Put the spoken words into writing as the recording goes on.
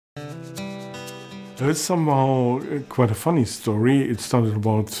It's somehow quite a funny story. It started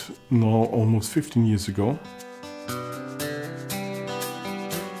about now almost 15 years ago.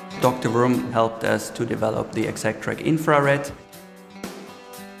 Dr. Wurm helped us to develop the ExacTrac infrared.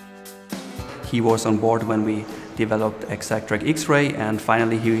 He was on board when we developed ExacTrac X-ray, and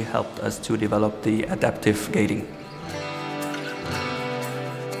finally he helped us to develop the adaptive gating.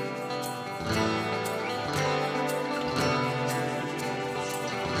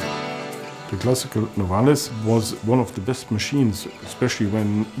 The classical Novalis was one of the best machines, especially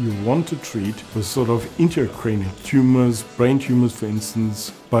when you want to treat with sort of intracranial tumors, brain tumors for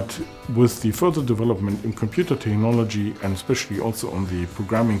instance. But with the further development in computer technology, and especially also on the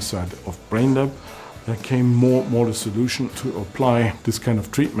programming side of Brainlab, there came more the solution to apply this kind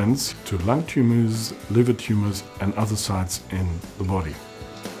of treatments to lung tumors, liver tumors and other sites in the body.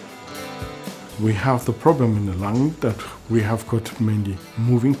 We have the problem in the lung that we have got mainly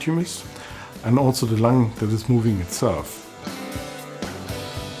moving tumors, and also the lung that is moving itself.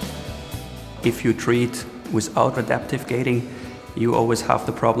 If you treat without adaptive gating, you always have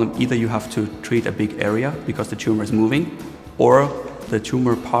the problem, either you have to treat a big area because the tumor is moving, or the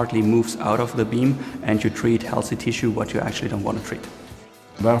tumor partly moves out of the beam and you treat healthy tissue what you actually don't want to treat.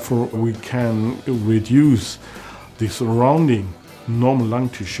 Therefore, we can reduce the surrounding normal lung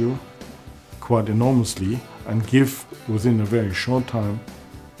tissue quite enormously and give within a very short time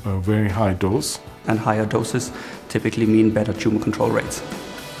a very high dose. And higher doses typically mean better tumor control rates.